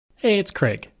Hey, it's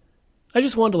Craig. I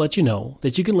just wanted to let you know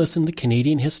that you can listen to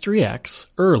Canadian History X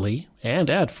early and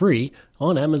ad-free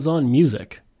on Amazon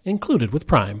Music, included with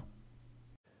Prime.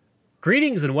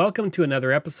 Greetings and welcome to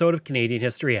another episode of Canadian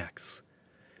History X.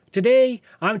 Today,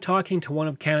 I'm talking to one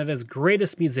of Canada's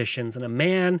greatest musicians and a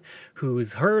man who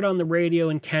is heard on the radio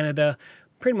in Canada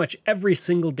pretty much every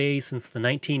single day since the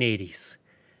 1980s.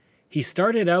 He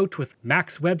started out with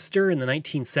Max Webster in the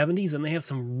 1970s, and they have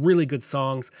some really good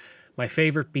songs, my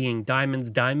favorite being Diamonds,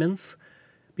 Diamonds,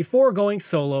 before going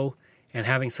solo and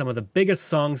having some of the biggest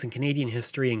songs in Canadian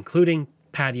history, including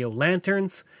Patio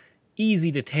Lanterns,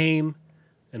 Easy to Tame,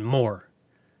 and more.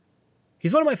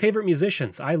 He's one of my favorite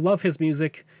musicians. I love his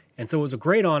music, and so it was a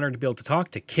great honor to be able to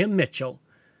talk to Kim Mitchell,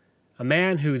 a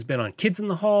man who's been on Kids in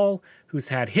the Hall, who's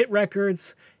had hit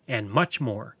records, and much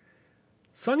more.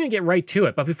 So I'm going to get right to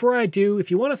it, but before I do, if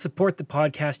you want to support the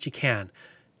podcast, you can.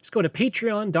 Just go to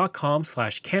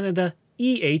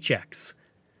patreon.com/CanadaEHX.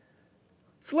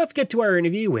 So let's get to our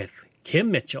interview with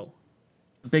Kim Mitchell.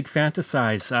 Big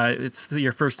Fantasize. It's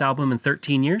your first album in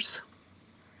 13 years?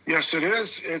 Yes, it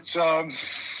is. It's,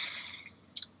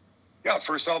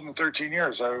 first album in 13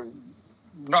 years. I'm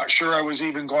not sure I was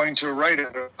even going to write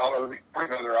another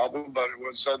album, but it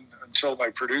was until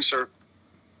my producer,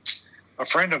 a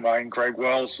friend of mine, Greg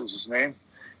Wells is his name.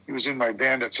 He was in my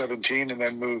band at 17 and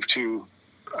then moved to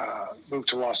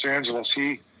Los Angeles.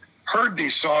 He heard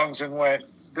these songs and went,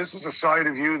 "This is a side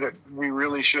of you that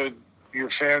your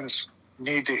fans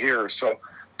need to hear. So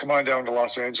come on down to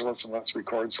Los Angeles and let's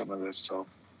record some of this." So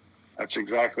that's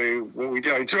exactly what we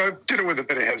did. I did it with a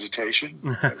bit of hesitation,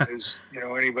 as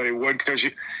anybody would, because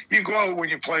you go out when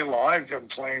you play live. I'm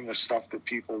playing the stuff that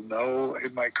people know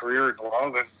in my career and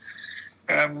love,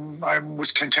 and I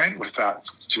was content with that,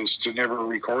 just to never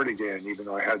record again, even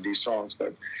though I had these songs.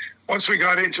 But once we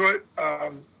got into it,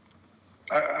 I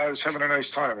was having a nice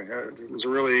time. It was a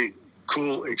really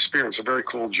cool experience, a very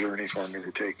cool journey for me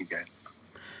to take again.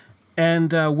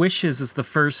 And Wishes is the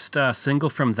first single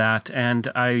from that,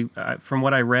 and I from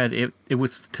what I read, it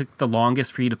took the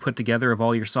longest for you to put together of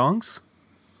all your songs?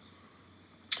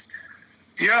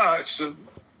 Yeah, it's the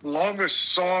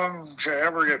longest song to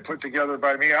ever get put together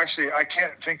by me. Actually, I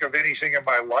can't think of anything in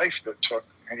my life that took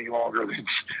any longer than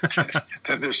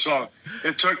this song.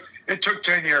 It took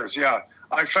 10 years, yeah.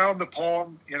 I found the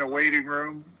poem in a waiting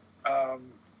room, and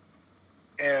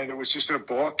it was just in a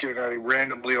book, and I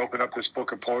randomly opened up this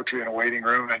book of poetry in a waiting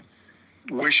room, and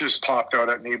Wishes popped out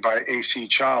at me by A.C.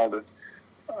 Child. And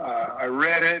I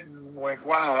read it and went,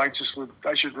 wow, I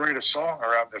should write a song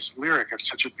around this lyric. It's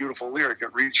such a beautiful lyric.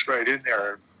 It reached right in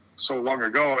there so long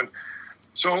ago. And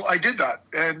so I did that.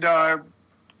 And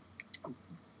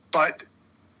but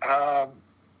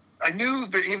I knew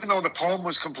that even though the poem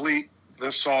was complete,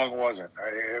 this song wasn't.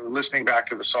 Listening back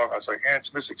to the song, I was like,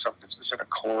 it's missing something. It's missing a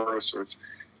chorus, or it's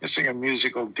missing a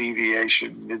musical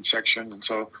deviation midsection. And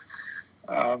so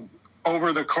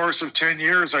over the course of 10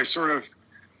 years, I sort of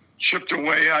chipped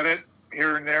away at it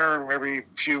here and there every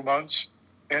few months.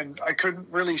 And I couldn't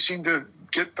really seem to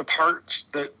get the parts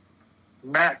that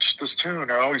matched this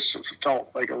tune. I always felt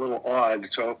like a little odd.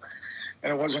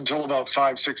 And it wasn't until about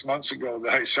 5-6 months ago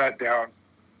that I sat down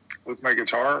with my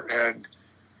guitar, and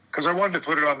because I wanted to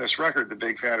put it on this record, The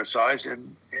Big Fantasize,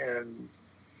 and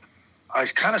I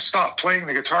kind of stopped playing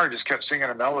the guitar and just kept singing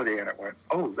a melody, and it went,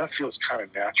 oh, that feels kind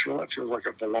of natural. That feels like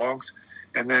it belongs.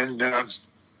 And then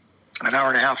an hour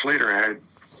and a half later,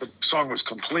 the song was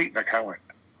complete, and I kind of went,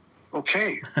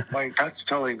 okay, my gut's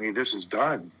telling me this is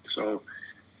done. So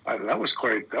that was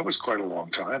quite a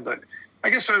long time. But I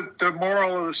guess the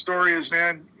moral of the story is,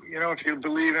 man, if you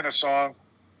believe in a song,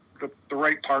 the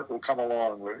right part will come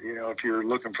along. If you're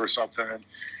looking for something,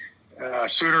 and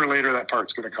sooner or later that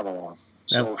part's going to come along.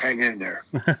 So hang in there.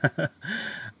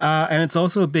 And it's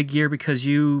also a big year because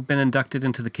you've been inducted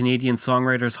into the Canadian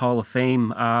Songwriters Hall of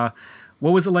Fame. What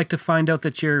was it like to find out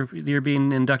that you're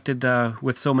being inducted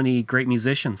with so many great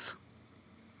musicians?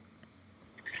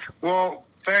 Well,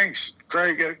 thanks,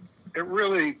 Greg. It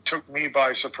really took me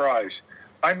by surprise.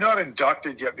 I'm not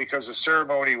inducted yet because the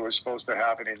ceremony was supposed to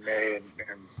happen in May, and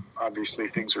obviously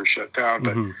things were shut down.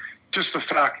 But just the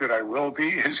fact that I will be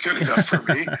is good enough for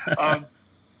me.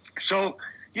 So,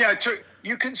 yeah,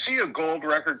 you can see a gold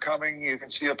record coming. You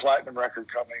can see a platinum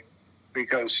record coming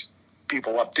because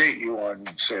people update you on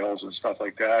sales and stuff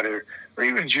like that. Or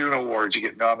even Juno Awards, you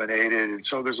get nominated. And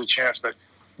so there's a chance. But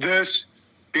this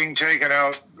being taken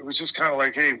out, it was just kind of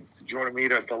like, hey, do you want to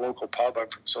meet at the local pub? I'm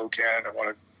from SoCan. I want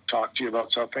to talk to you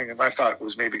about something. And I thought it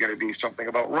was maybe going to be something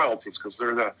about royalties, because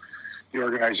they're the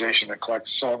organization that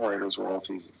collects songwriters'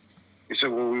 royalties. He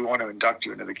said, well, we want to induct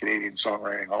you into the Canadian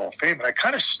Songwriting Hall of Fame. And I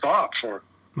kind of stopped for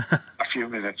a few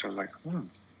minutes. I was like,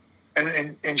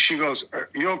 And she goes, "Are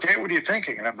you okay? What are you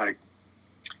thinking?" And I'm like,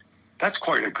 "That's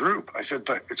quite a group." I said,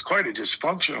 "But it's quite a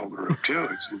dysfunctional group too.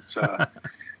 It's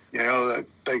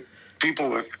like people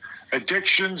with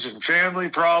addictions and family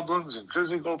problems and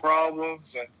physical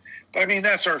problems. And but I mean,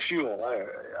 that's our fuel."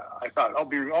 I thought I'll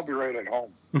be right at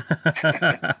home.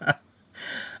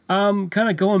 Kind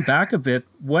of going back a bit,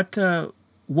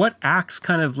 what acts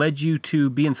kind of led you to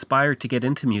be inspired to get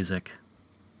into music?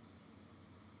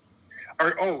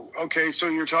 Okay. So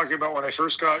you're talking about when I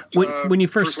first got when you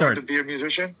first started to be a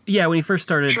musician? Yeah, when you first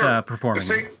started Sure.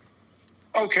 performing.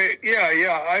 Okay,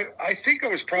 yeah. I think I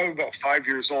was probably about 5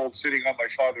 years old, sitting on my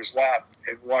father's lap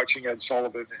and watching Ed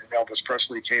Sullivan and Elvis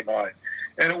Presley came on,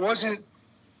 and it wasn't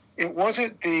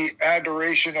the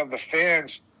adoration of the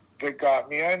fans that got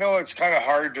me. I know it's kind of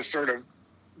hard to sort of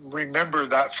remember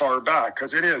that far back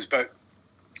because it is, but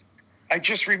I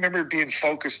just remember being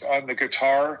focused on the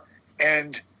guitar,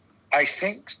 and I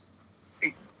think,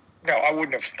 I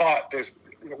wouldn't have thought this.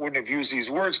 I wouldn't have used these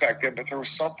words back then, but there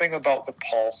was something about the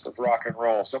pulse of rock and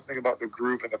roll, something about the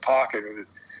groove in the pocket.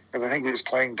 Because I think he was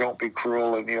playing "Don't Be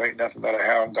Cruel" and "You Ain't Nothing But a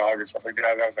Hound Dog" or something like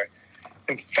that. I was like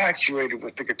infatuated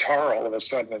with the guitar all of a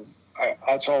sudden, and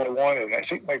that's all I wanted. And I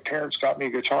think my parents got me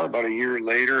a guitar about a year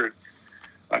later, and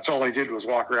that's all I did was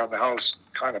walk around the house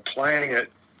kind of playing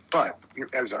it. But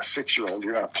as a 6-year-old,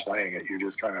 you're not playing it. You're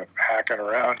just kind of hacking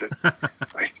around it.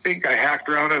 I think I hacked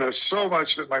around it so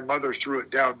much that my mother threw it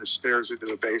down the stairs into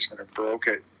the basement and broke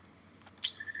it.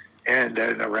 And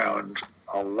then around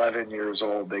 11 years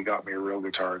old, they got me a real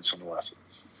guitar and some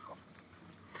lessons.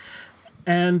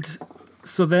 And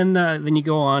so then you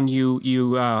go on,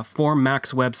 you form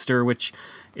Max Webster, which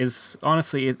is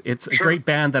honestly it's a great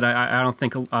band that I don't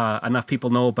think enough people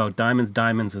know about.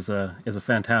 Diamonds is a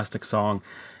fantastic song.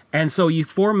 And so you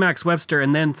form Max Webster,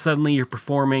 and then suddenly you're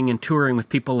performing and touring with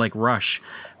people like Rush.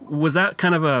 Was that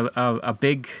kind of a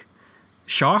big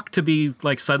shock to be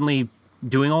like suddenly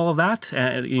doing all of that,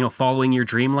 following your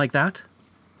dream like that?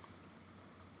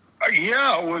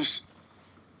 Yeah, it was.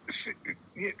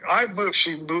 I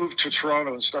actually moved to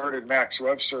Toronto and started Max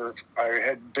Webster. I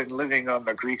had been living on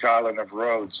the Greek island of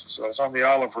Rhodes, so I was on the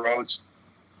Isle of Rhodes,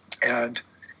 and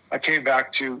I came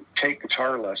back to take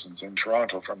guitar lessons in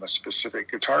Toronto from a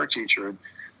specific guitar teacher. And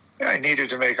I needed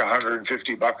to make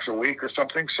 $150 a week or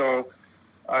something. So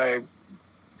I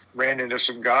ran into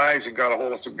some guys and got a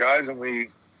hold of some guys, and we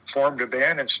formed a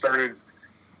band and started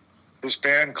this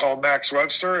band called Max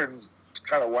Webster, and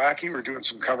kind of wacky. We're doing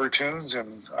some cover tunes,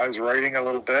 and I was writing a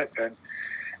little bit.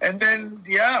 And then,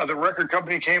 the record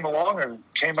company came along and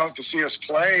came out to see us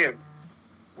play, and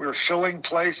we were filling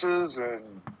places, and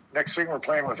next thing we're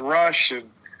playing with Rush. And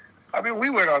I mean, we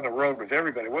went on the road with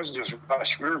everybody. It wasn't just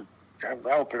Rush. We were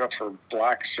opening up for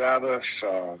Black Sabbath,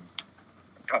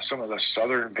 some of the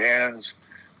Southern bands.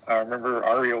 I remember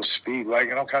REO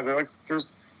Speedwagon, all kinds of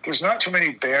there's not too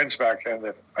many bands back then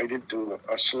that I didn't do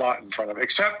a slot in front of,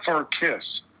 except for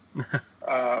Kiss.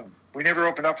 We never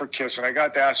opened up for Kiss, and I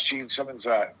got to ask Gene Simmons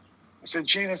that. I said,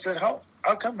 Gene, how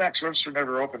come Max Webster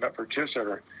never opened up for Kiss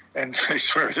ever? And I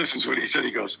swear, this is what he said.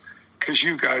 He goes, "Because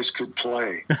you guys could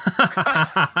play."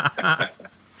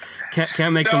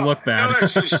 Can't make them look bad. No,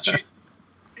 that's just Gene.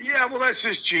 Yeah, well, that's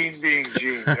just Gene being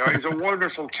Gene. He's a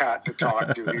wonderful cat to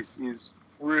talk to. He's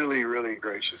really, really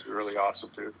gracious, really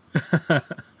awesome dude.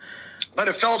 But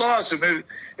it felt awesome.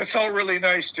 It felt really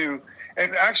nice too.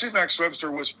 And actually, Max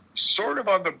Webster was sort of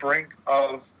on the brink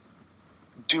of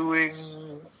doing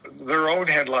our own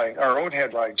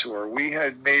headline tour. We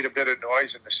had made a bit of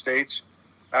noise in the States.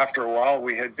 After a while,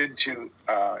 we had been to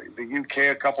the UK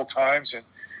a couple times, and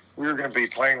we were going to be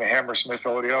playing the Hammersmith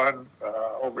Odeon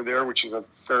over there, which is a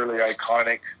fairly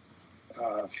iconic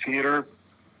theater.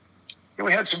 And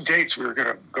we had some dates we were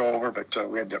going to go over, but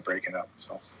we ended up breaking up.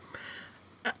 So,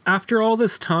 after all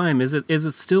this time, is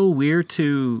it still weird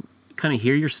to kind of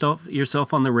hear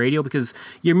yourself on the radio? Because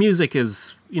your music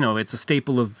is, it's a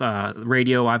staple of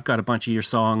radio. I've got a bunch of your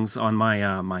songs on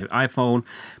my my iPhone.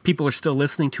 People are still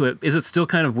listening to it. Is it still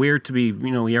kind of weird to be,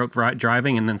 you're out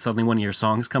driving and then suddenly one of your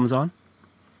songs comes on?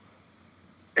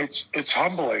 It's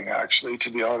humbling, actually, to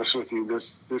be honest with you.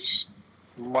 This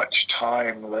much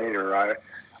time later,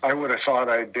 I would have thought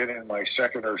I'd been in my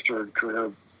second or third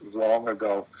career long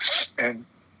ago, and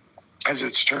as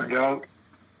it's turned out,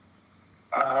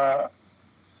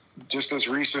 just as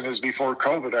recent as before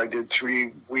COVID, I did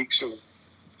 3 weeks of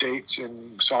dates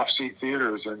in soft seat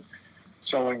theaters and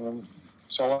selling them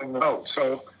out.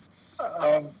 So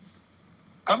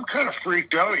I'm kind of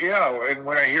freaked out, yeah. And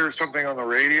when I hear something on the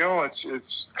radio,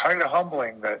 it's kind of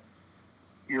humbling that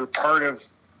you're part of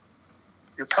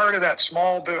you're part of that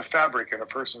small bit of fabric in a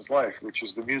person's life, which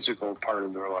is the musical part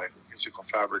of their life, the musical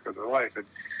fabric of their life. And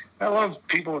I love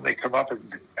people when they come up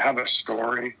and have a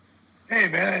story. Hey,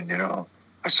 man,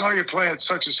 I saw you play at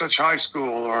such and such high school,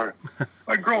 or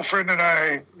my girlfriend and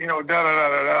I,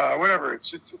 da-da-da-da-da, whatever.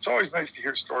 It's always nice to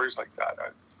hear stories like that.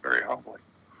 Very humbling.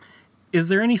 Is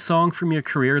there any song from your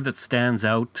career that stands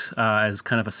out as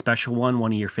kind of a special one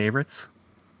of your favorites?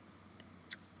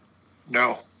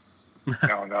 No,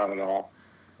 not at all.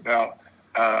 No,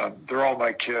 they're all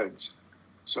my kids.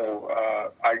 So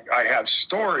I have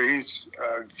stories,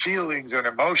 feelings, and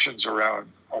emotions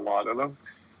around a lot of them.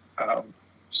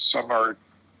 Some are,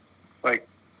 like,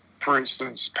 for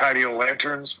instance, Patio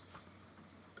Lanterns.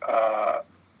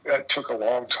 That took a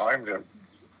long time to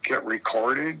get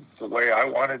recorded the way I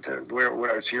wanted to,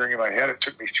 what I was hearing in my head. It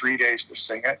took me 3 days to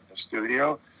sing it in the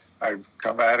studio. I'd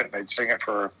come at it and I'd sing it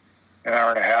for an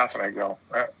hour and a half, and I go,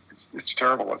 it's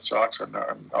terrible. It sucks.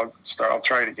 I'll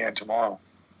try it again tomorrow.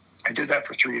 I did that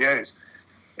for 3 days.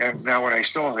 And now when I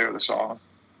still hear the song,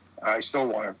 I still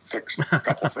want to fix a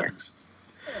couple things.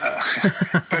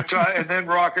 And then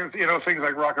things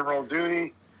like Rock and Roll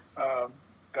Duty.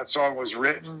 That song was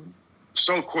written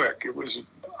so quick.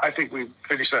 I think we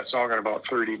finished that song in about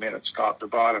 30 minutes, top to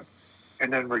bottom.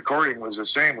 And then recording was the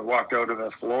same. We walked out on the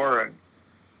floor and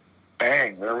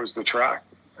bang, there was the track.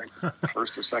 Like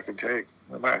first or second take.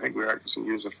 I think we actually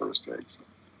used the first take.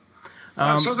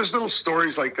 So there's little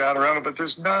stories like that around it, but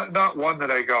there's not one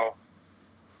that I go,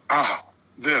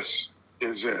 this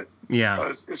is it.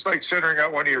 Yeah. It's like centering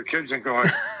out one of your kids and going,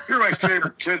 you're my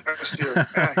favorite kid this year.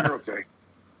 You're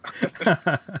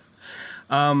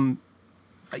okay.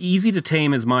 Easy to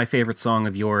Tame is my favorite song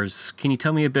of yours. Can you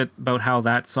tell me a bit about how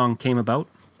that song came about?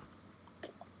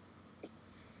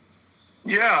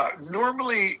 Yeah,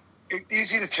 normally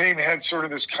Easy to Tame had sort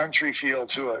of this country feel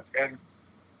to it. And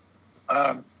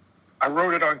I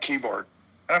wrote it on keyboard.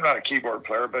 I'm not a keyboard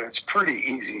player, but it's pretty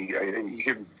easy. You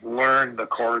can learn the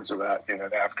chords of that in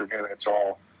an afternoon.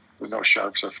 There's no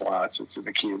sharps or flats. It's in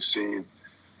the key of C.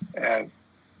 And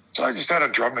so I just had a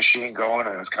drum machine going,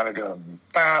 and I was kind of doing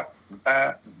bat,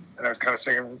 bat, and I was kind of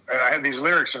singing. And I had these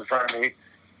lyrics in front of me.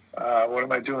 What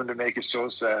am I doing to make it so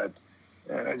sad?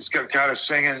 And I just kept kind of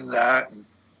singing that. And,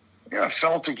 it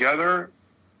fell together.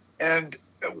 And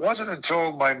it wasn't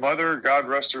until my mother, God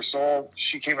rest her soul,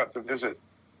 she came up to visit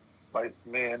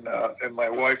me and my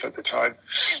wife at the time.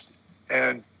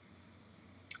 And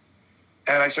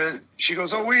I said, she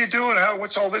goes, "Oh, what are you doing?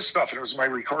 What's all this stuff?" And it was my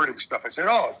recording stuff. I said,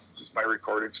 "Oh, it's just my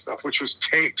recording stuff," which was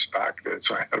tapes back then.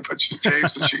 So I had a bunch of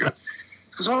tapes. And she goes,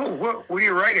 "Oh, what are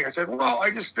you writing?" I said, "Well, I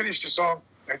just finished a song.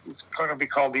 It's going to be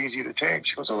called Easy to Tame."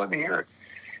 She goes, "Oh, let me hear it."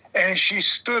 And she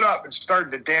stood up and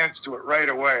started to dance to it right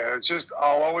away.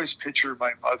 I'll always picture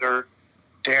my mother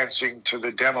dancing to the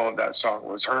demo of that song. It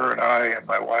was her and I and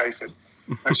my wife, and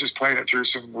I was just playing it through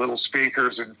some little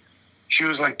speakers, and she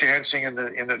was like dancing in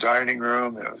the dining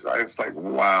room. And I was like,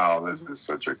 wow, this is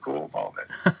such a cool moment.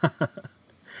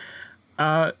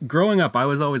 Growing up, I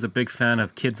was always a big fan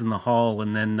of Kids in the Hall,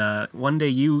 and then one day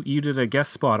you did a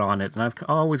guest spot on it, and I've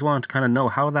always wanted to kind of know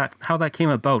how that came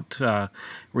about,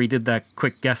 where you did that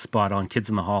quick guest spot on Kids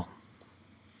in the Hall.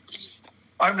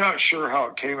 I'm not sure how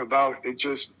it came about. It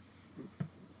just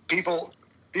people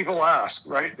asked,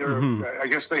 right? I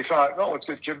guess they thought, oh, let's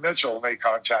get Kim Mitchell, and they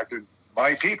contacted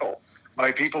my people.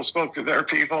 My people spoke to their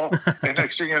people, and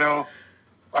next thing you know,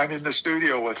 I'm in the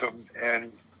studio with them,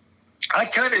 and I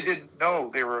kind of didn't know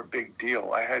they were a big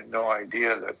deal. I had no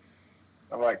idea that.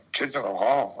 I'm like, Kids in the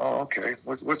Hall? Oh, okay.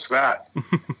 What's that?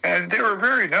 And they were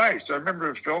very nice. I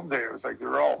remember the film day. It was like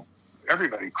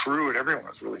everybody, crew, and everyone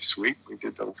was really sweet. We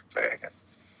did the thing. And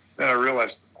then I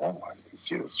realized, I can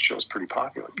see this show's pretty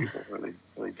popular. People really,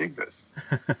 really dig this.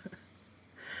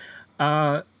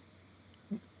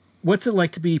 What's it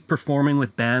like to be performing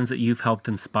with bands that you've helped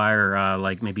inspire,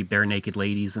 like maybe Bare Naked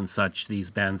Ladies and such,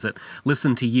 these bands that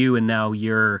listen to you and now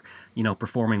you're,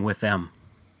 performing with them?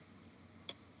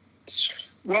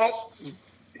 Well,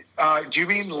 do you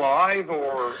mean live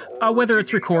or whether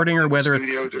it's recording or whether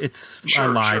it's live,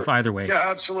 sure. Either way. Yeah,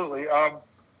 absolutely.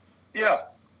 Yeah.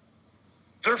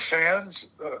 They're fans.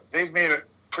 They've made it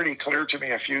pretty clear to me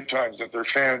a few times that they're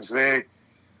fans.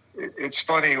 It's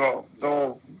funny. Well,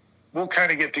 we'll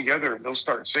kind of get together and they'll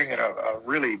start singing a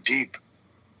really deep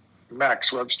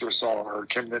Max Webster song or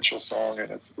Kim Mitchell song,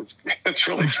 and it's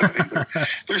really funny.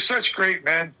 They're such great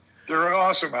men. They're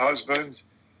awesome husbands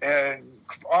and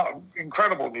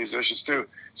incredible musicians too.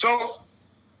 So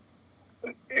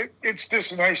it's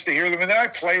just nice to hear them. And then I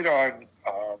played on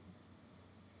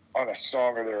a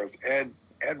song of theirs, Ed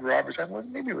Roberts.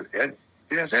 Maybe it was Ed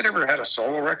has Ed ever had a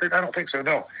solo record? I don't think so.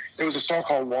 No, there was a song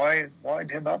called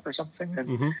 "Wind Him Up" or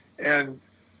something, and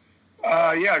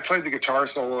I played the guitar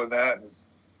solo in that,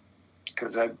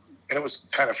 and it was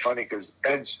kind of funny because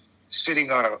Ed's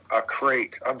sitting on a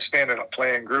crate. I'm standing up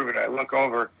playing groove, and I look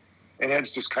over, and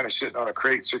Ed's just kind of sitting on a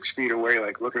crate 6 feet away,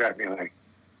 like looking at me like,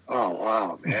 "Oh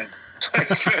wow, man,"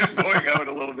 going out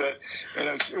a little bit, and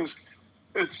it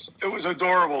was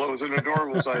adorable. It was an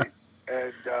adorable sight,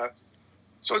 and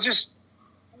so just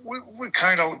we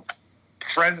kind of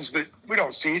friends that we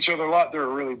don't see each other a lot. They're a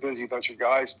really busy bunch of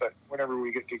guys, but whenever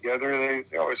we get together,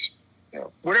 they always,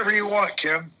 whatever you want,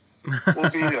 Kim, we'll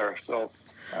be there. So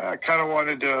I kind of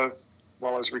wanted to,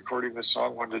 while I was recording this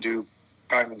song, wanted to do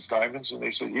Diamonds, and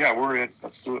they said, "Yeah, we're in.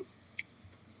 Let's do it."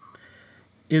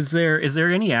 Is there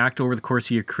any act over the course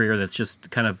of your career that's just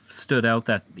kind of stood out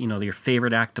that, your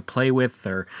favorite act to play with,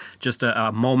 or just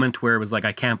a moment where it was like,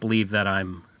 I can't believe that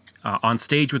I'm on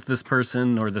stage with this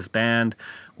person or this band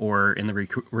or in the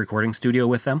recording studio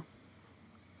with them?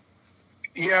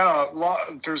 Yeah,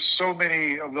 there's so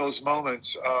many of those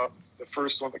moments. The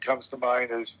first one that comes to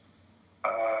mind is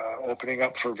opening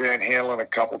up for Van Halen a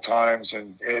couple times,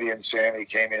 and Eddie and Sammy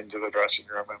came into the dressing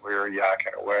room and we were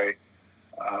yakking away.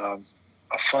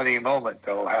 A funny moment,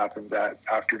 though, happened that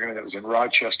afternoon. It was in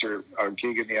Rochester, a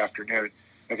gig in the afternoon.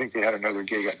 I think they had another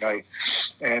gig at night.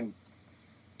 And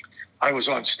I was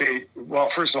on stage. Well,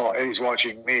 first of all, Eddie's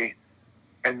watching me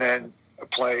and then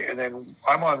play. And then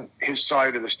I'm on his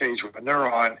side of the stage when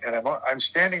they're on. And I'm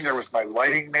standing there with my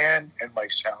lighting man and my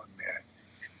sound man.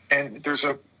 And there's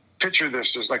a picture of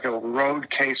this. There's like a road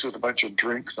case with a bunch of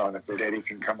drinks on it that Eddie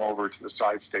can come over to the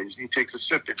side stage. And he takes a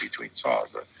sip in between songs.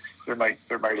 There might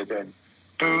have been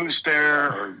booze there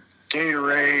or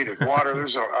Gatorade and water.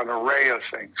 There's an array of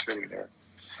things sitting there.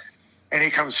 And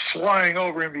he comes flying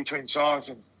over in between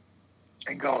songs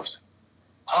and goes,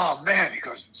 "Oh man," he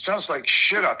goes, "it sounds like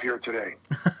shit up here today."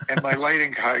 And my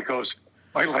lighting guy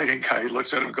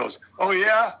looks at him and goes, "Oh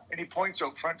yeah?" And he points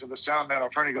out front to the sound man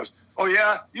out front. He goes, "Oh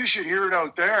yeah, you should hear it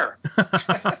out there." And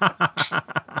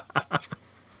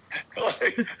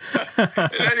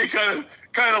then he kind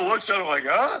of looks at him like,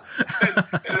 "Huh?"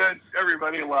 And then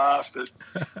everybody laughed. It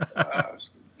was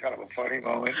kind of a funny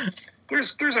moment.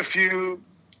 There's a few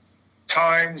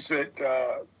times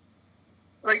that,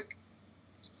 like,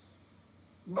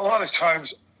 a lot of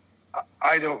times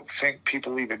I don't think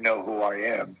people even know who I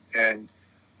am. And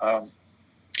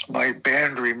my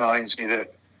band reminds me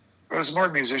that there's more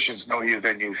musicians know you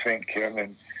than you think,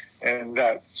 Kim. And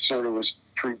that sort of was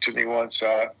proved to me once.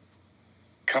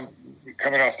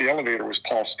 Coming off the elevator was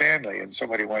Paul Stanley, and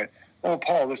somebody went, "Oh,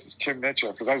 Paul, this is Kim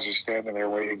Mitchell," because I was just standing there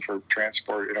waiting for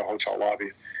transport in a hotel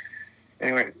lobby.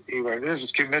 Anyway, he went, "This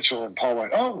is Kim Mitchell," and Paul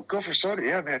went, "Oh, go for soda,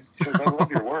 yeah, man." He says, "I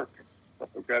love your work," and stuff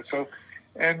like that. So,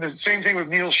 and the same thing with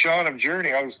Neil Sean of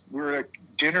Journey. We were at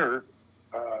dinner,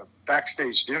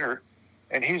 backstage dinner,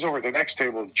 and he's over at the next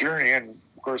table with Journey, and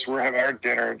of course we're having our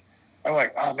dinner. And I'm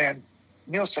like, "Oh man,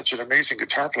 Neil's such an amazing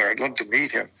guitar player. I'd love to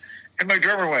meet him." And my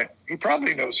drummer went, "He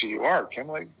probably knows who you are, Kim.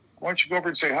 Like, why don't you go over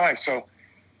and say hi?" So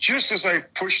just as I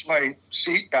pushed my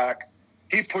seat back,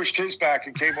 he pushed his back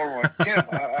and came over and went, "Kim,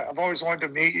 I've always wanted to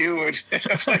meet you." And I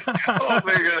was like, "Oh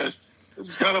my goodness, this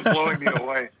is kind of blowing me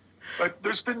away." But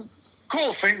there's been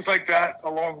cool things like that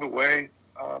along the way.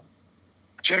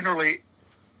 Generally,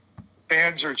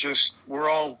 bands are we're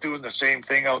all doing the same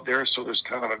thing out there. So there's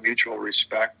kind of a mutual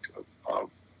respect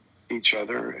of each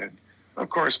other. And of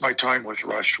course, my time with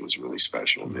Rush was really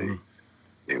special. Mm-hmm.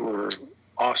 They were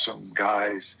awesome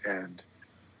guys, and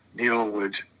Neil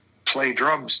would play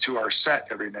drums to our set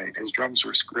every night. His drums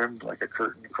were scrimmed like a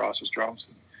curtain across his drums.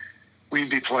 And we'd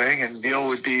be playing, and Neil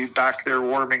would be back there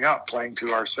warming up, playing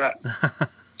to our set.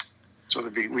 So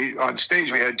on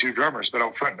stage we had two drummers, but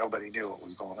out front nobody knew what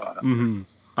was going on. Mm-hmm.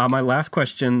 My last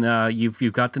question: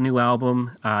 you've got the new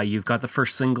album, you've got the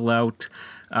first single out.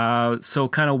 So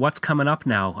kind of what's coming up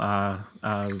now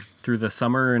through the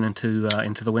summer and into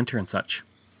the winter and such?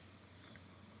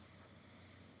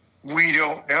 We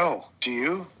don't know. Do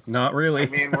you? Not really. I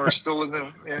mean, we're still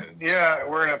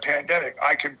we're in a pandemic.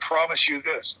 I can promise you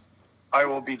this. I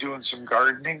will be doing some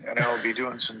gardening, and I will be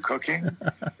doing some cooking,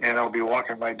 and I'll be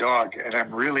walking my dog, and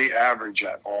I'm really average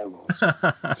at all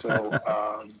those. So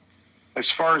as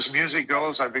far as music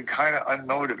goes, I've been kind of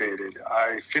unmotivated.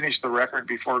 I finished the record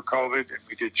before COVID, and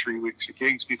we did 3 weeks of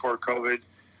gigs before COVID,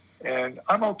 and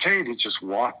I'm okay to just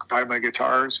walk by my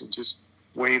guitars and just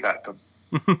wave at them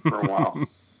for a while.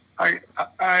 How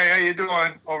you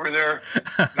doing over there?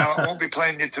 No, I won't be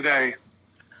playing you today.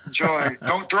 Enjoy.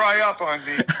 Don't dry up on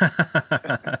me.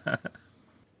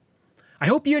 I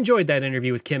hope you enjoyed that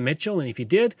interview with Kim Mitchell, and if you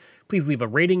did, please leave a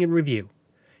rating and review.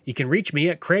 You can reach me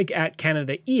at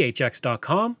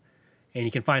craig@canadaehx.com, and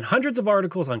you can find hundreds of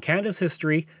articles on Canada's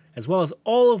history, as well as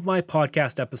all of my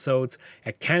podcast episodes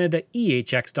at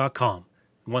canadaehx.com.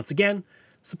 And once again,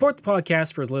 support the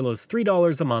podcast for as little as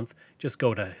 $3 a month. Just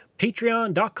go to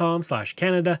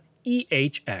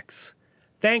patreon.com/CanadaEHX.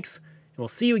 Thanks, and we'll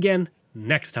see you again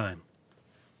next time.